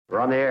We're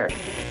on the air.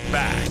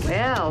 Back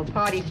Well,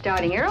 party's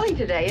starting early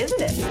today,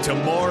 isn't it? to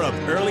more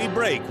of Early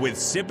Break with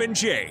Sip and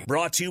Jay,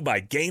 brought to you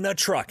by Gaina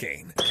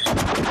Trucking. On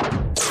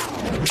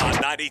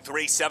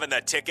 93.7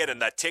 The Ticket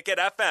and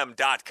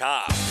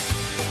theticketfm.com.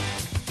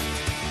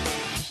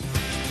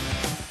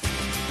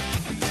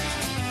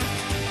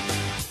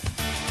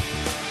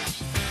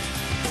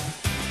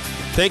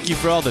 Thank you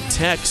for all the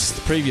texts.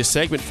 The previous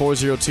segment,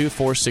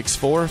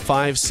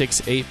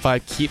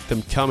 402-464-5685. Keep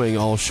them coming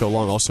all show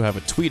long. Also have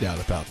a tweet out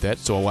about that,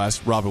 so I'll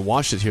ask Robin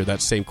Washut here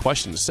that same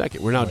question in a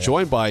second. We're now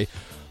joined by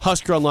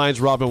Husker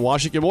Online's Robin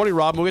Washut. Good morning,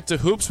 Robin. We'll get to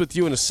hoops with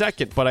you in a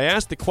second, but I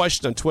asked the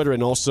question on Twitter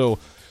and also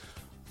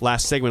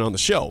last segment on the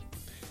show.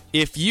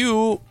 If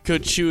you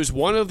could choose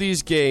one of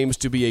these games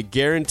to be a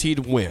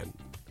guaranteed win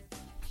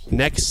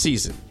next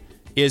season,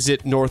 is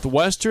it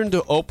Northwestern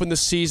to open the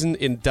season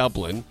in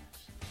Dublin,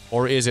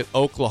 or is it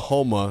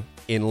Oklahoma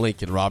in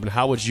Lincoln? Robin,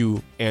 how would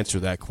you answer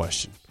that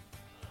question?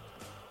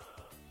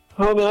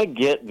 Well, I mean, I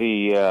get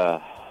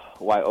the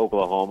why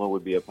Oklahoma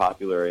would be a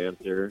popular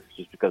answer,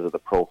 just because of the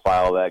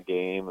profile of that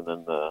game and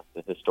then the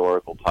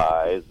historical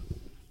ties,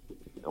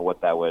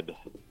 what that would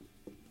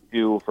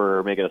do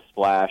for making a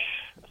splash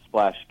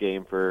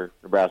game for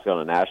Nebraska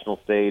on a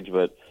national stage.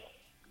 But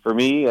for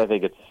me, I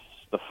think it's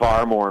the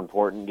far more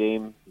important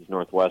game is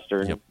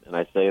Northwestern, and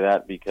I say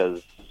that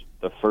because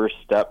the first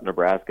step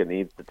Nebraska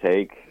needs to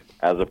take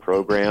as a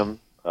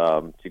program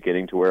to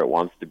getting to where it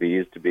wants to be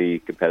is to be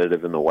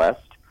competitive in the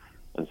West.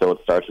 And so it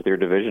starts with your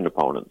division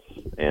opponents.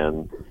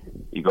 And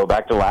you go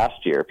back to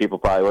last year, people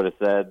probably would have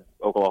said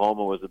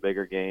Oklahoma was a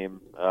bigger game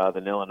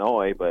than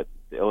Illinois, but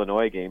the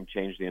Illinois game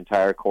changed the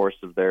entire course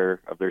of their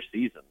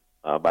season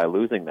by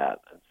losing that.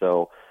 And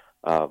so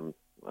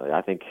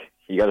I think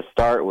you got to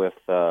start with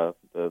the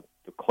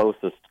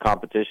closest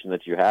competition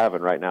that you have,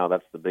 and right now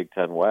that's the Big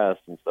Ten West.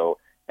 And so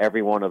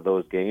every one of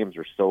those games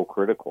are so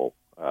critical.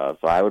 So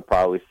I would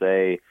probably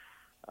say,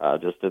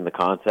 just in the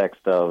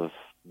context of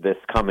this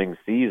coming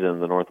season,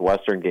 the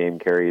Northwestern game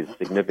carries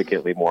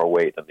significantly more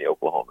weight than the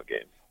Oklahoma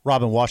game.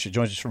 Robin Washut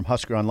joins us from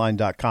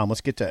HuskerOnline.com. Let's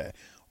get to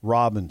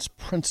Robin's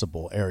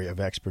principal area of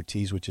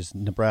expertise, which is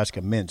Nebraska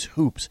men's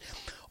hoops.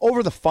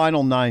 Over the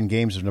final 9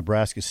 games of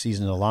Nebraska's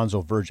season, Alonzo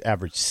Verge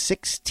averaged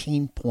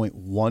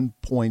 16.1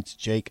 points,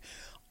 Jake,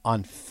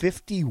 on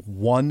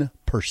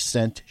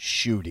 51%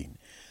 shooting.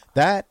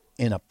 That,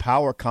 in a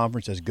power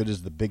conference as good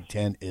as the Big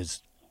Ten,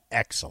 is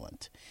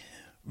excellent.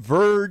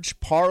 Verge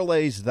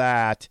parlays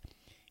that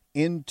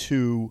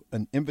into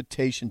an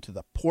invitation to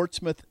the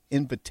Portsmouth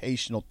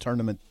Invitational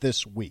Tournament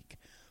this week,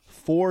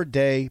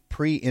 4-day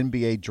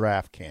pre-NBA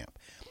draft camp.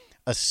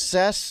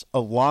 Assess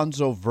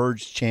Alonzo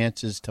Verge's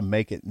chances to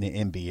make it in the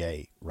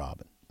NBA,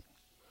 Robin.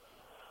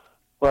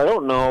 Well, I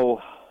don't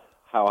know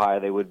how high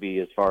they would be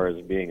as far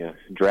as being a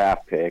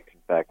draft pick.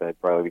 In fact,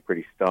 I'd probably be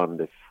pretty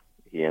stunned if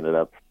he ended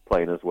up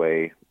playing his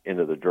way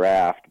into the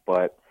draft,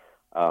 but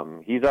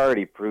he's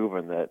already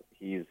proven that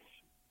he's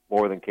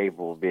more than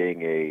capable of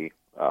being a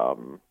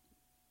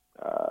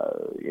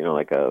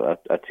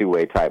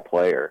two-way type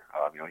player.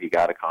 He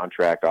got a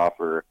contract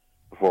offer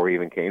before he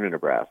even came to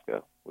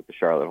Nebraska with the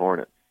Charlotte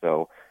Hornets.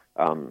 So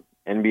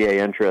NBA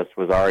interest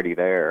was already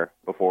there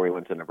before he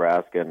went to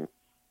Nebraska, and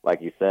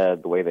like you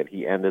said, the way that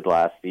he ended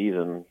last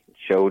season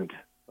showed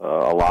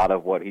a lot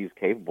of what he's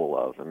capable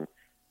of. And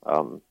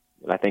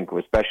I think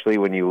especially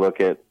when you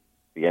look at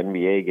the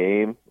NBA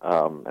game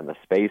and the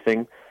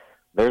spacing,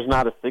 there's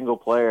not a single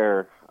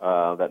player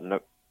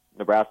that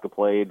Nebraska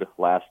played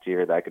last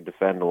year that could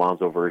defend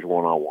Alonzo Verge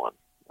one-on-one.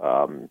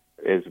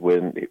 Is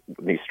when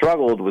he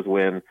struggled was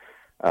when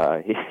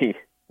he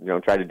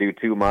tried to do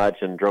too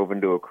much and drove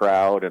into a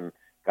crowd and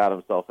got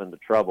himself into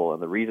trouble.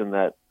 And the reason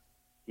that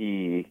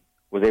he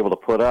was able to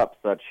put up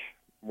such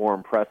more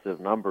impressive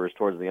numbers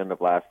towards the end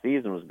of last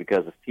season was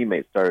because his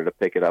teammates started to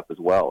pick it up as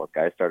well.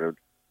 Guys started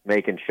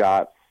making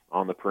shots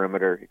on the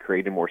perimeter, it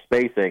created more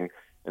spacing,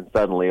 and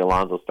suddenly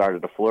Alonzo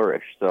started to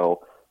flourish.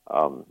 So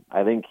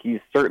I think he's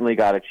certainly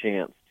got a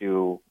chance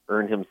to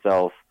earn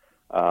himself,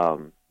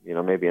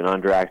 maybe an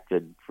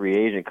undrafted free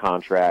agent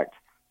contract,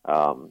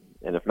 and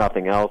if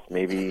nothing else,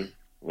 maybe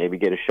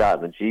get a shot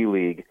in the G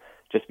League,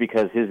 just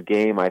because his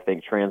game, I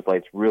think,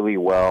 translates really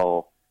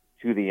well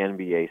to the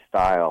NBA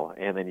style.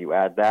 And then you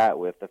add that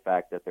with the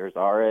fact that there's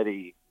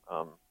already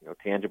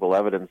tangible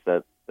evidence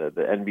that the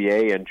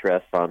NBA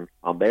interest on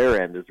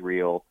their end is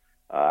real.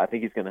 I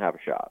think he's going to have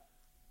a shot.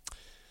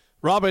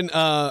 Robin,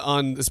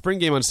 on the spring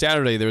game on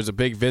Saturday, there was a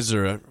big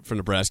visitor for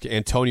Nebraska,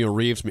 Antonio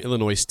Reeves from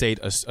Illinois State,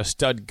 a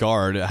stud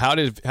guard. How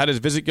did his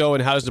visit go,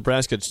 and how does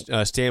Nebraska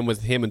stand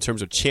with him in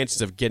terms of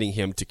chances of getting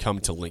him to come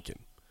to Lincoln?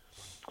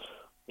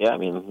 Yeah,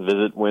 the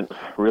visit went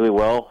really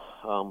well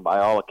by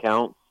all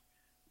accounts.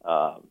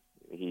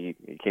 He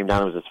came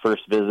down. It was his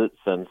first visit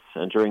since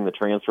entering the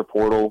transfer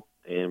portal,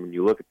 and when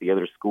you look at the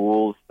other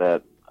schools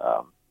that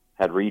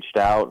had reached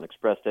out and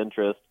expressed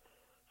interest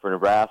for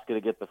Nebraska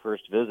to get the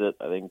first visit,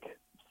 I think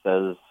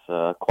says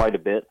quite a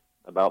bit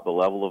about the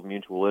level of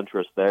mutual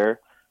interest there.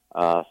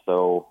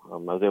 So I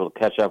was able to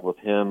catch up with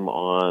him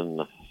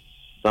on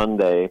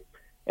Sunday,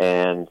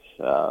 And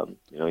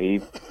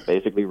he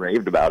basically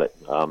raved about it.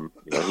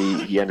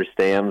 He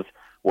understands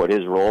what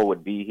his role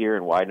would be here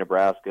and why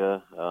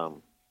Nebraska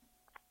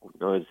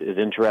is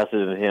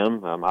interested in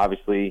him.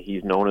 Obviously,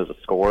 he's known as a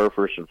scorer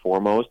first and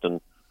foremost,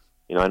 and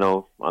I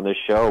know on this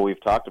show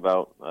we've talked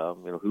about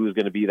who's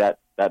going to be that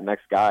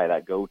next guy,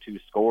 that go-to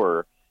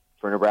scorer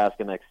for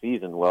Nebraska next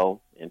season.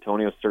 Well,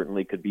 Antonio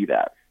certainly could be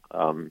that.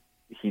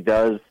 He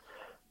does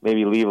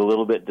maybe leave a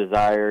little bit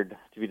to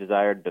be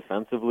desired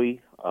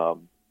defensively,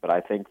 but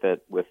I think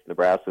that with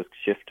Nebraska's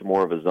shift to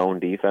more of a zone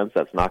defense,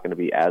 that's not going to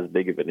be as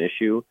big of an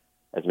issue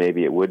as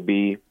maybe it would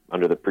be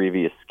under the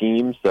previous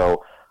scheme.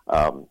 So,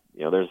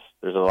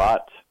 there's a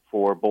lot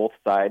for both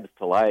sides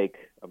to like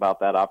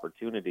about that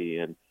opportunity,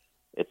 and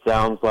it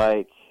sounds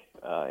like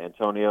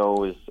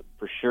Antonio is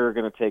for sure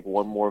going to take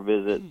one more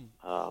visit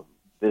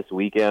this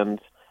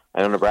weekend.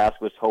 I know Nebraska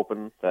was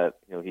hoping that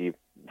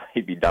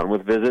he'd be done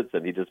with visits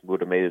and he just would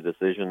have made a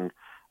decision,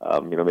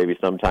 maybe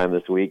sometime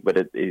this week.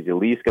 But he's at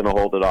least going to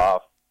hold it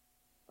off,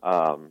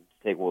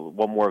 take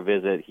one more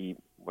visit.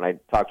 When I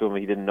talked to him,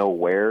 he didn't know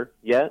where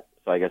yet,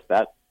 so I guess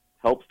that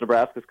helps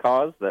Nebraska's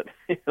cause. That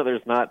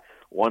there's not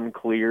one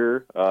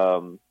clear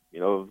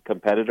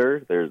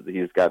competitor.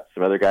 He's got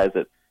some other guys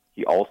that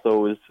he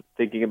also is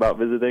thinking about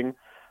visiting.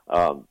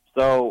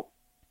 So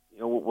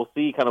we'll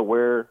see kind of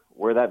where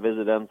that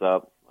visit ends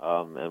up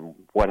and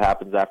what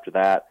happens after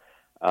that.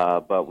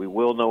 But we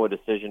will know a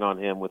decision on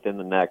him within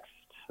the next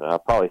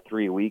probably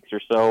 3 weeks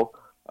or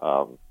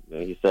so.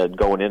 He said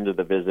going into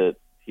the visit,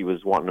 he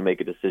was wanting to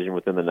make a decision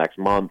within the next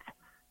month.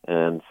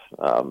 And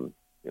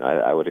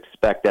I would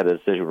expect that a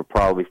decision would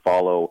probably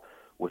follow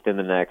within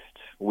the next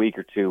week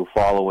or two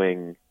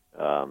following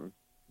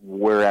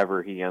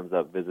wherever he ends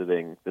up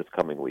visiting this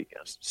coming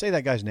weekend. Say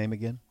that guy's name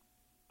again.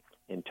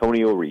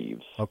 Antonio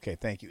Reeves. Okay,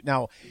 thank you.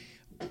 Now,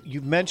 you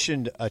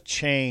mentioned a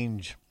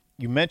change.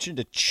 You mentioned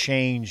a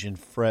change in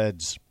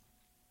Fred's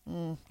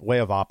way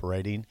of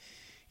operating,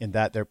 in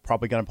that they're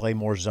probably going to play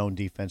more zone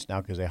defense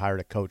now because they hired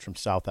a coach from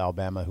South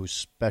Alabama who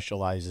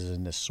specializes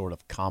in this sort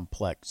of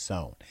complex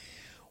zone.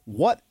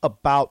 What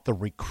about the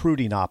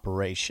recruiting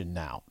operation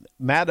now?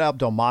 Matt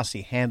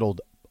Abdelmassi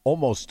handled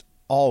almost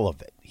all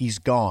of it. He's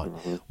gone.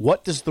 Mm-hmm.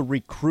 What does the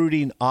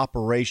recruiting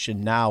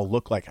operation now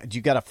look like? Do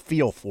you got a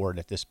feel for it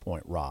at this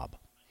point, Rob?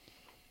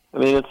 I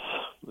mean,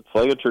 it's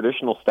like a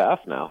traditional staff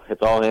now.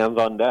 It's all hands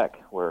on deck,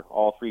 where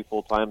all three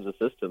full-time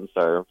assistants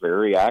are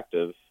very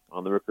active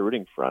on the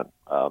recruiting front.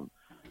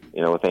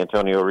 With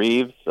Antonio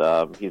Reeves,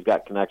 he's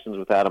got connections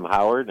with Adam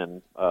Howard,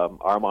 and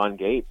Armon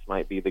Gates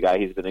might be the guy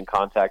he's been in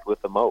contact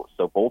with the most.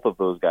 So both of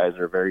those guys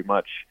are very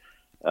much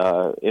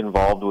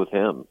involved with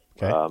him.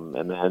 Okay.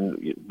 And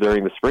then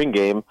during the spring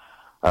game,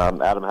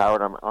 Adam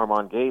Howard and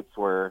Armon Gates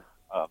were,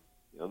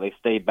 they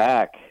stayed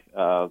back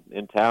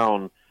in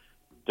town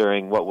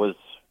during what was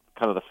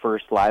kind of the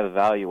first live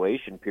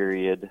evaluation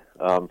period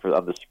of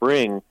the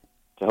spring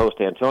to host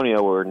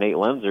Antonio, where Nate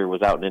Lenzer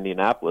was out in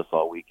Indianapolis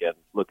all weekend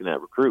looking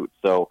at recruits.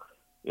 So,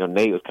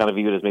 Nate was kind of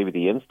viewed as maybe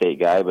the in-state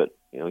guy, but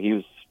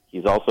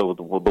he's also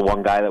the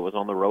one guy that was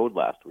on the road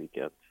last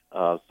weekend.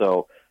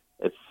 So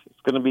it's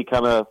going to be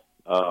kind of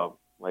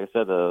like I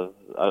said,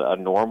 a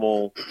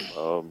normal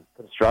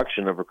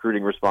construction of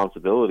recruiting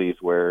responsibilities,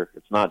 where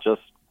it's not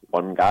just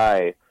one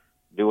guy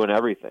doing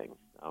everything.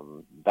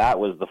 That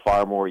was the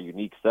far more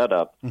unique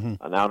setup.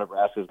 Mm-hmm. Now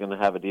Nebraska is going to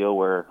have a deal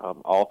where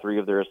all three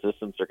of their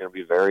assistants are going to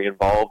be very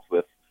involved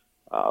with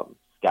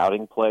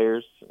scouting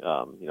players,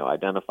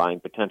 identifying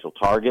potential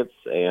targets,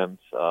 and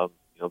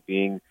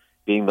being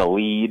the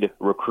lead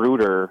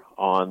recruiter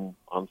on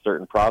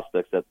certain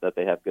prospects that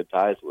they have good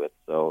ties with.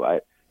 So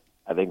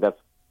I think that's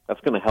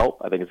going to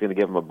help. I think it's going to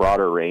give them a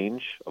broader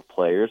range of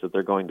players that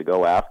they're going to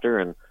go after.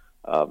 And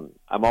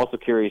I'm also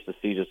curious to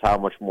see just how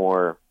much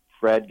more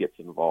Fred gets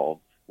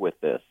involved with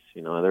this.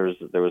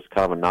 There was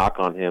kind of a knock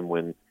on him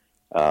when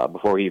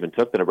before he even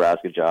took the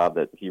Nebraska job,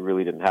 that he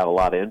really didn't have a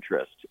lot of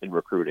interest in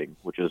recruiting,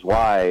 which is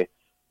why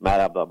Matt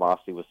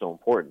Abdelmassi was so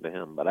important to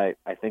him. But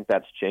I think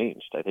that's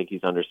changed. I think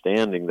he's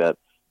understanding that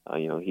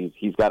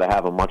he's got to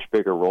have a much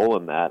bigger role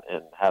in that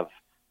and have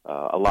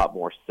a lot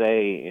more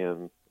say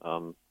in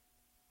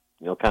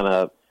kind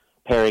of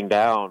paring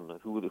down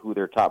who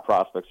their top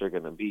prospects are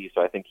going to be.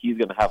 So I think he's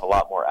going to have a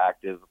lot more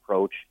active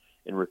approach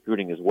in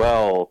recruiting, as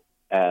well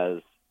as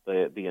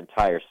the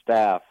entire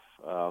staff,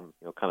 kind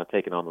of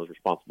taking on those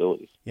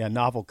responsibilities. Yeah,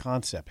 novel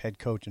concept, head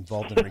coach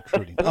involved in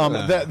recruiting.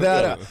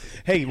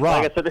 Hey,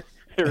 Rob. Like I said,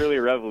 they're really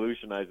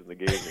revolutionizing the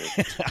game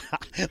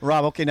here.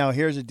 Rob, okay, now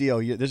here's the deal.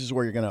 This is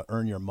where you're going to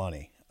earn your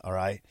money, all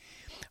right?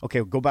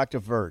 Okay, we'll go back to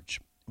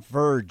Verge.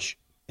 Verge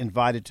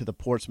invited to the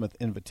Portsmouth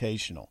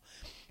Invitational.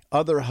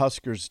 Other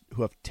Huskers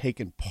who have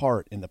taken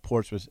part in the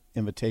Portsmouth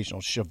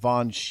Invitational: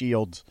 Siobhan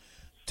Shields,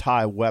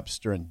 Ty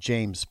Webster, and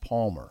James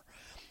Palmer.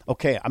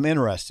 Okay, I'm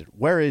interested.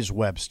 Where is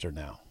Webster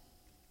now?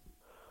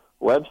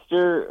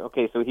 Webster,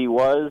 okay, so he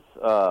was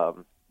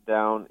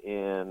down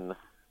in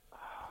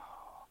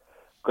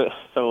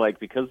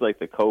because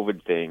the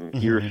COVID thing,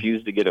 he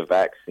refused to get a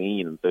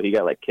vaccine, and so he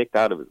got kicked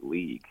out of his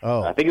league.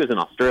 Oh. I think it was in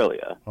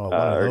Australia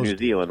or New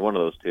Zealand, one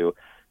of those two.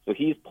 So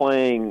he's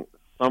playing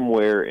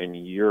somewhere in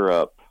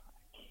Europe.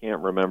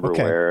 Can't remember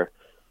where.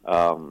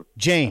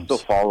 James. Still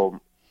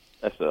follow.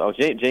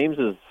 James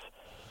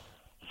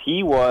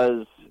he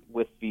was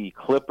with the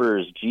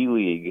Clippers G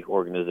League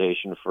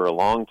organization for a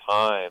long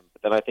time,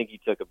 but then I think he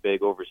took a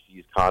big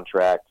overseas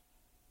contract.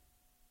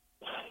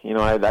 You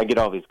know, I get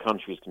all these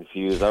countries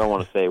confused. I don't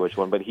want to say which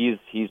one, but he's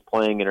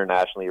playing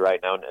internationally right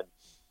now and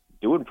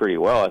doing pretty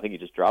well. I think he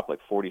just dropped like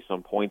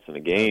 40-some points in a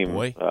game,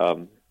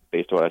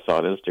 based on what I saw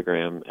on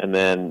Instagram. And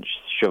then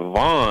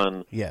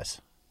Siobhan,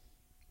 yes,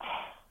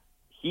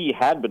 he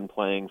had been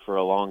playing for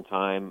a long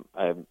time.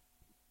 I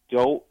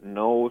don't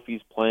know if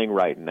he's playing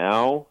right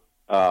now,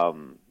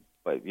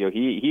 but you know,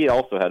 he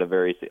also had I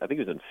think he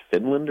was in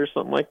Finland or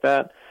something like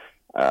that.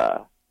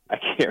 I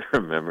can't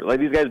remember.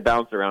 Like, these guys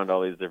bounce around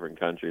all these different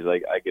countries.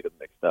 Like, I get it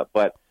mixed up.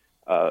 But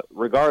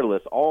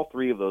regardless, all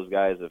three of those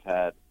guys have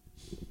had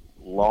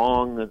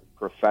long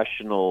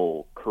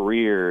professional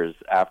careers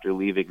after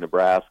leaving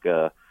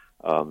Nebraska.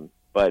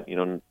 But, you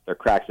know, their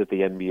cracks at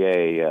the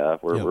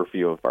NBA were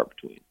few and far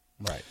between.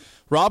 Right.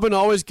 Robin,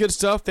 always good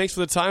stuff. Thanks for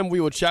the time. We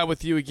will chat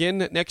with you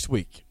again next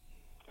week.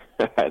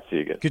 See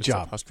you again. Good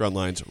job. Husker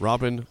Online's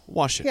Robin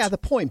Washut. Yeah, the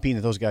point being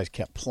that those guys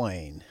kept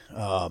playing.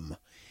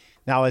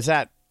 Now, is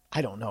that,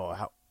 I don't know.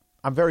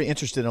 I'm very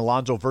interested in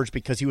Alonzo Verge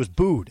because he was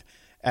booed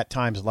at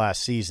times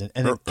last season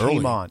and then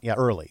came on. Yeah,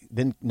 early.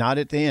 Then not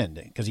at the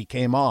end because he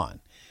came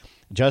on,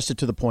 adjusted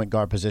to the point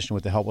guard position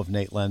with the help of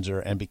Nate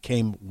Lenzer, and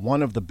became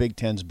one of the Big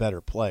Ten's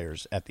better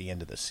players at the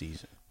end of the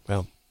season.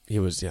 Well, he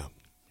was,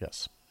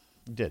 Yes,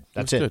 he did.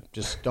 That's it. Good.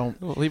 Just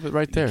don't. Well, leave it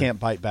right there. You can't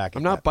bite back.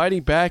 I'm not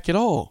biting back at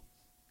all.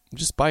 I'm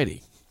just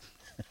biting.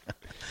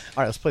 All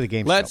right, let's play the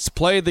game show. Let's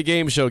play the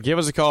game show. Give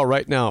us a call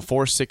right now,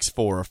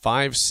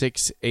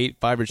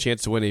 464-5685. Your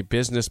chance to win a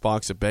business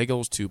box of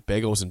bagels to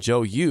Bagels and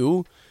Joe.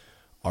 You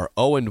are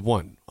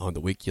 0-1 on the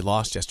week. You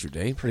lost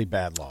yesterday. Pretty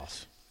bad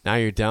loss. Now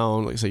you're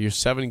down, like I said, you're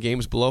 7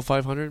 games below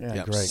 500. Yeah,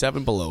 yep, great.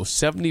 7 below.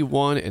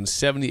 71 and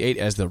 78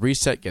 as the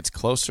reset gets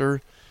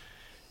closer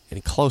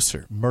and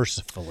closer.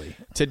 Mercifully.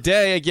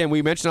 Today, again,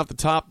 we mentioned off the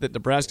top that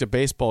Nebraska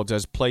baseball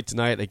does play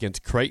tonight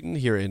against Creighton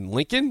here in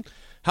Lincoln.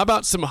 How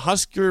about some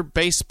Husker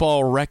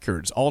baseball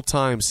records,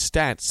 all-time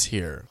stats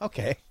here?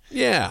 Okay.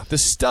 Yeah, the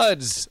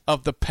studs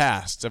of the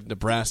past of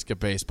Nebraska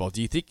baseball.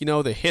 Do you think you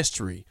know the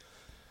history?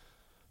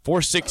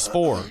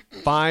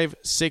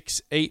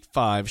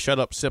 464-5685. Shut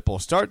up,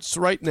 Sipple. Starts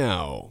right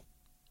now.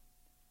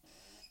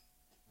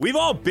 We've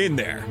all been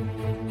there.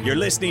 You're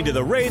listening to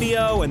the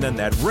radio, and then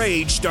that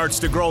rage starts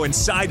to grow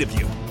inside of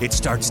you. It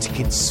starts to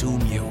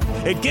consume you.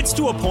 It gets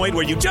to a point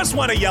where you just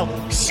want to yell,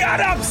 "Shut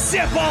up,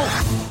 Sipple!"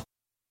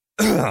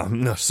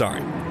 No,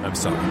 sorry. I'm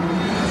sorry.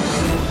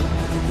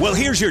 Well,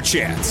 here's your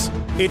chance.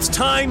 It's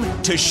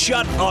time to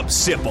shut up,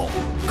 Sipple.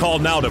 Call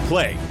now to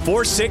play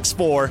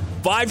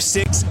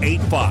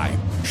 464-5685.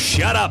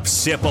 Shut up,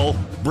 Sipple.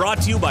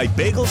 Brought to you by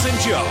Bagels and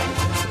Joe.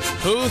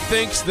 Who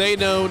thinks they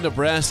know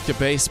Nebraska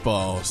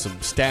baseball? Some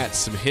stats,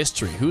 some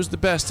history. Who's the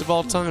best of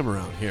all time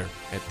around here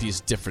at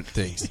these different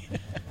things?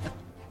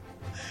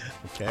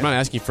 Okay. I'm not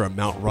asking for a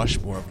Mount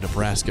Rushmore of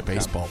Nebraska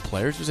baseball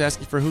players. Just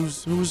asking for who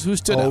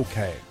stood out.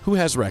 Okay. Who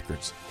has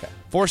records? Okay.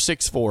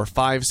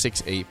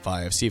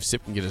 464-5685. See if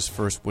Sip can get his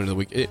first win of the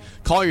week.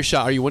 Call your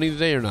shot. Are you winning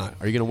today or not?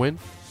 Are you going to win?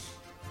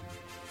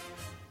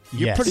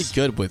 You're Yes. pretty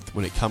good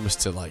when it comes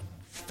to like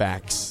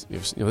facts,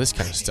 this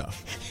kind of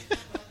stuff.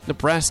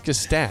 Nebraska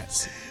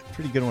stats.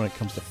 Pretty good when it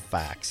comes to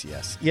facts,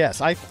 yes. Yes,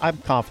 I'm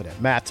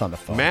confident. Matt's on the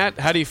phone. Matt,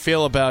 how do you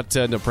feel about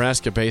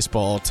Nebraska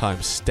baseball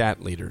all-time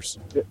stat leaders?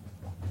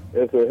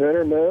 It's a hit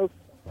or miss.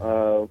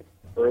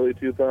 Early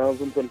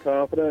 2000s, I'm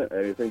confident.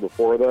 Anything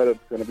before that,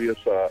 it's going to be a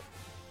shot.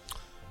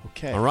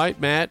 Okay. All right,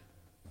 Matt.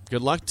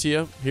 Good luck to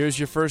you. Here's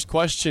your first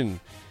question.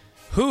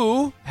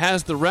 Who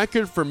has the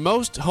record for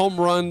most home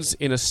runs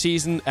in a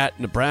season at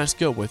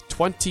Nebraska with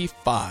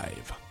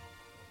 25?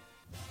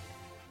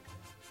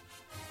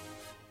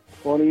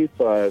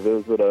 25.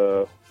 Is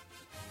it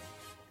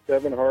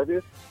Kevin Harvey?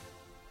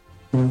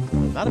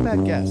 Not a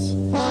bad guess.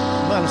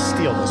 I'm going to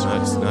steal this one.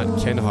 That's not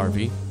Ken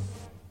Harvey.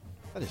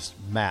 That is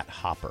Matt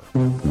Hopper.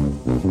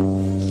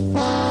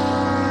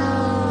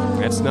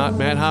 That's not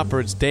Matt Hopper.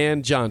 It's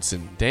Dan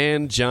Johnson.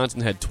 Dan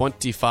Johnson had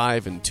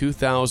 25 in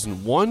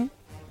 2001.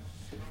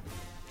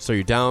 So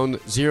you're down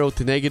 0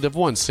 to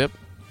 -1, Sip.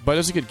 But it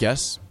was a good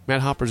guess. Matt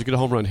Hopper's a good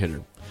home run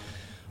hitter.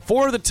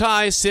 For the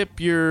tie,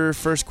 Sip, your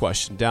first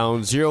question.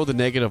 Down 0 to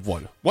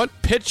 -1. What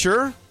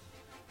pitcher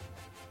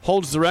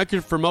holds the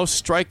record for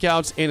most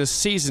strikeouts in a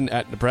season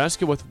at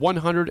Nebraska with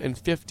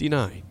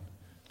 159?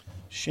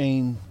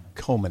 Shane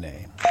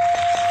Comine.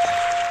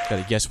 Got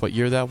to guess what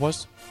year that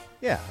was?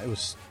 Yeah, it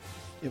was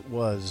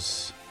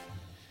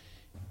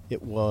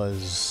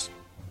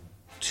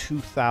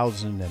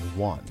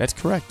 2001. That's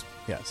correct.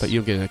 Yes. But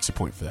you'll get an extra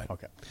point for that.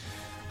 Okay.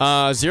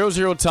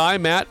 0-0 tie,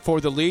 Matt,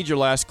 for the lead. Your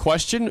last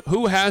question.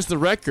 Who has the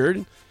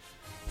record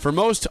for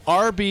most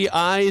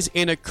RBIs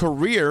in a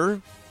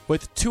career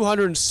with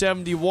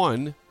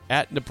 271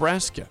 at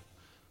Nebraska?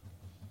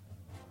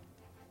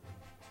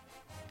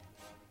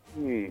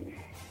 I'm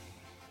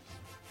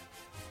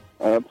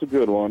That's a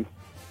good one.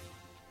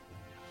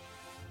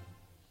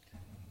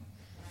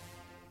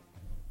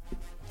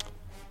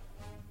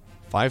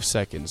 Five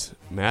seconds.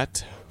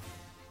 Matt.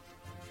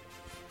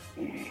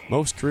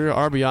 Most career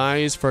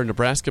RBIs for a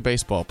Nebraska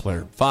baseball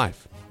player.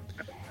 5.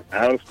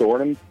 Alex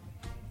Gordon.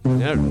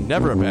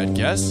 Never a bad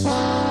guess.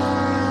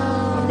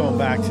 I'm going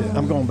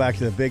back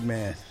to the big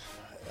man,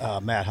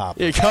 Matt Hopper.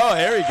 There you go.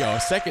 There you go.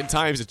 Second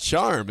time's a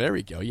charm. There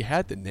we go. You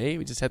had the name.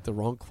 You just had the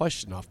wrong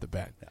question off the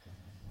bat. Yeah.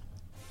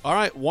 All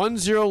right.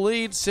 1-0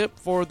 lead. Sip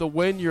for the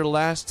win. Your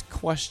last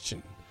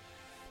question.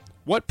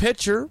 What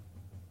pitcher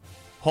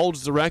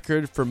holds the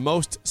record for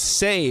most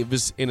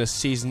saves in a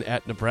season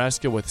at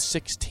Nebraska with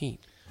 16?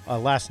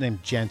 Last name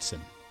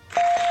Jensen.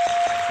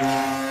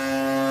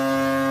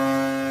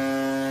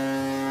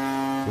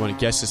 You want to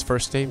guess his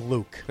first name?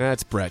 Luke.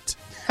 That's Brett.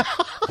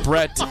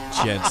 Brett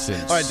Jensen.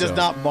 All right, does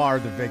not mar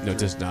the victory. No, it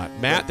does not.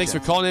 Matt, thanks for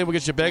calling in. We'll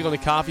get you a bagel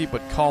and a coffee,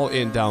 but call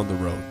in down the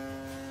road.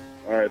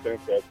 All right,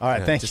 thanks, guys. All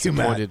right, thank you,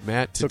 Matt.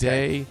 Matt,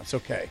 today, That's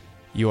okay.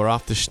 You are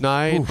off the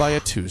schneid by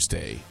a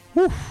Tuesday.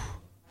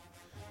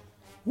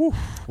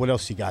 What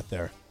else you got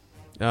there?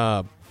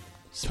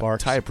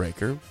 Sparks.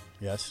 Tiebreaker.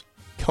 Yes.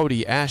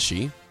 Cody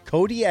Ashe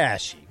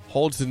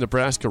holds the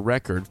Nebraska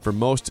record for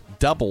most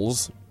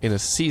doubles in a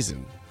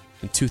season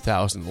in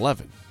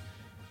 2011.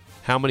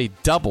 How many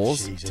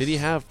doubles did he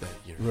have that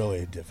year? Really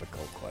a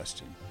difficult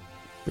question.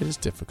 It is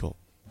difficult.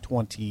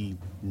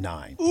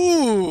 29.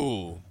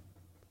 Ooh.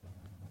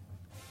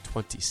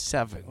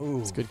 27. Ooh.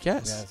 That's a good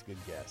guess. Yeah, that's a good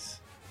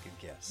guess. Good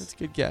guess. That's a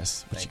good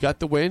guess. But you got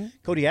the win.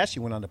 Cody Ashe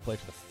went on to play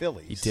for the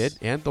Phillies. He did.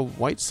 And the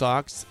White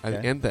Sox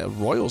and the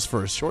Royals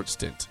for a short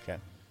stint. Okay.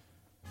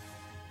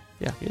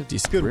 Yeah, he had a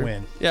decent Good career.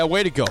 win. Yeah,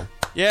 way to go.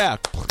 Yeah,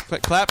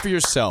 clap for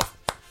yourself.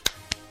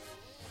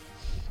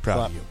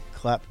 Proud of you.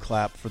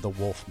 Clap for the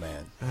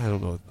Wolfman. I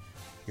don't know.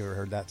 You ever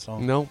heard that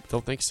song? No,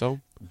 don't think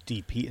so.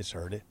 DP has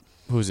heard it.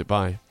 Who's it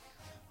by?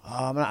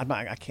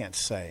 I can't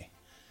say.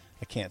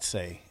 Is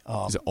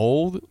it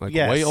old? Like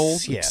yes, way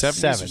old? Like yes,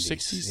 70s or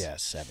 60s? Yeah,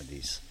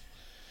 70s.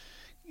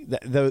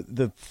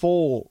 The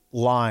full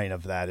line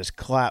of that is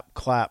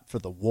clap for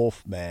the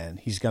Wolfman.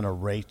 He's going to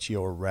rate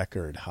your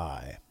record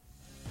high.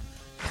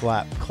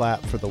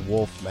 Clap for the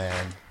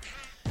Wolfman.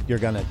 You're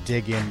going to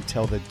dig in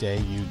till the day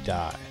you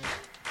die.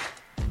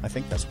 I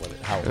think that's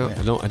how it went.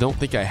 I don't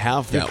think I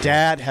have that Your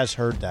dad has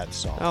heard that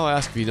song. I'll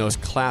ask if he knows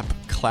clap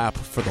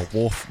for the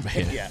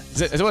Wolfman. Yeah. Is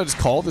that what it's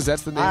called? Is that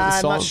the name of the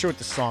song? I'm not sure what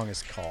the song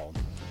is called.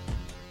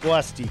 Well,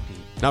 that's DP.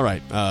 All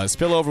right.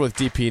 Spill Over with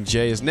DP and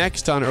J is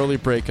next on Early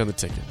Break on the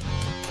Ticket.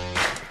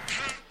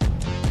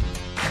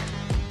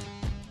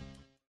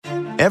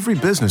 Every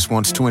business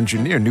wants to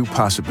engineer new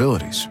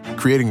possibilities,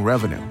 creating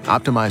revenue,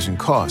 optimizing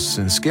costs,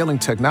 and scaling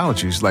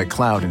technologies like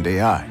cloud and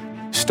AI.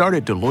 Start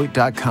at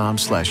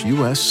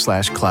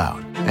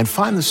Deloitte.com/US/cloud and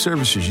find the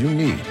services you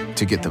need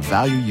to get the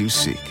value you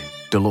seek.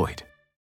 Deloitte.